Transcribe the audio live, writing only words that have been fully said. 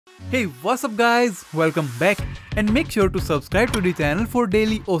Hey, what's up guys? Welcome back and make sure to subscribe to the channel for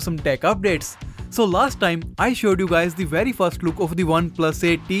daily awesome tech updates. So last time I showed you guys the very first look of the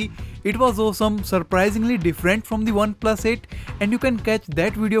OnePlus 8T. It was awesome, surprisingly different from the OnePlus 8 and you can catch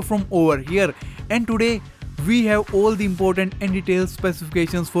that video from over here. And today we have all the important and detailed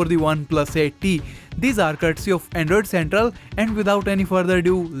specifications for the OnePlus 8T. These are courtesy of Android Central, and without any further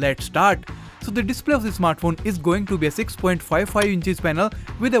ado, let's start. So the display of the smartphone is going to be a 6.55 inches panel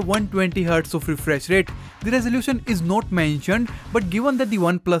with a 120Hz of refresh rate. The resolution is not mentioned, but given that the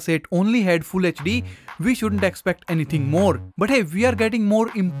OnePlus 8 only had Full HD, we shouldn't expect anything more. But hey, we are getting more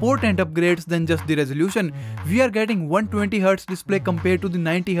important upgrades than just the resolution. We are getting 120Hz display compared to the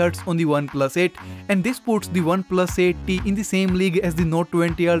 90Hz on the OnePlus 8, and this puts the OnePlus 8T in the same league as the Note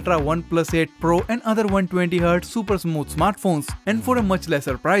 20 Ultra, OnePlus 8 Pro and other 120Hz super smooth smartphones, and for a much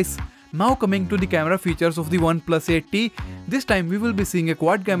lesser price. Now coming to the camera features of the OnePlus 8T, this time we will be seeing a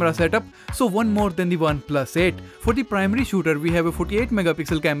quad camera setup, so one more than the OnePlus 8. For the primary shooter we have a 48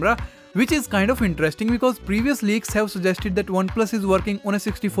 megapixel camera, which is kind of interesting because previous leaks have suggested that OnePlus is working on a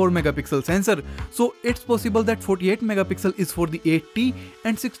 64 megapixel sensor. So it's possible that 48 megapixel is for the 8T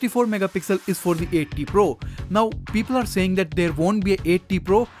and 64 megapixel is for the 8T Pro. Now people are saying that there won't be a 8T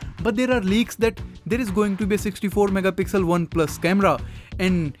Pro, but there are leaks that there is going to be a 64 megapixel OnePlus camera.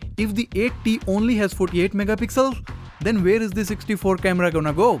 And if the 8T only has 48 megapixels, then where is the 64 camera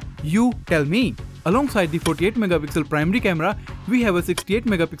gonna go? You tell me. Alongside the 48 megapixel primary camera, we have a 68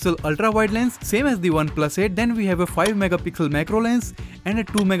 megapixel ultra wide lens, same as the OnePlus 8. Then we have a 5 megapixel macro lens and a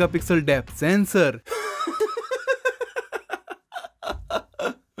 2 megapixel depth sensor.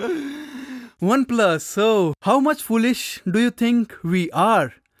 OnePlus, so how much foolish do you think we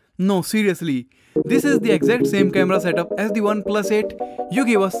are? No, seriously. This is the exact same camera setup as the OnePlus 8. You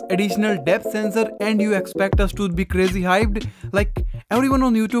give us additional depth sensor and you expect us to be crazy hyped? Like everyone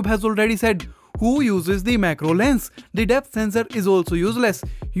on YouTube has already said, who uses the macro lens? The depth sensor is also useless.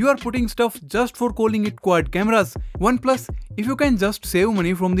 You are putting stuff just for calling it quad cameras. OnePlus, if you can just save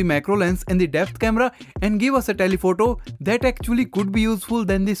money from the macro lens and the depth camera and give us a telephoto that actually could be useful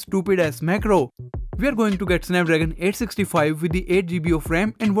than this stupid ass macro. We are going to get Snapdragon 865 with the 8GB of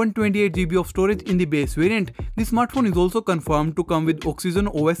RAM and 128GB of storage in the base variant. The smartphone is also confirmed to come with Oxygen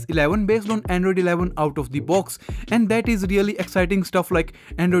OS 11 based on Android 11 out of the box, and that is really exciting stuff like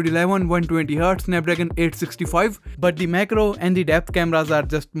Android 11, 120Hz, Snapdragon 865, but the macro and the depth cameras are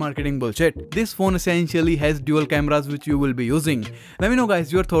just marketing bullshit. This phone essentially has dual cameras which you will be using. Let me know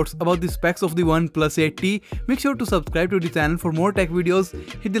guys your thoughts about the specs of the OnePlus 8T. Make sure to subscribe to the channel for more tech videos.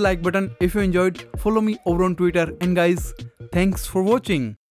 Hit the like button if you enjoyed. Follow me over on Twitter, and guys, thanks for watching.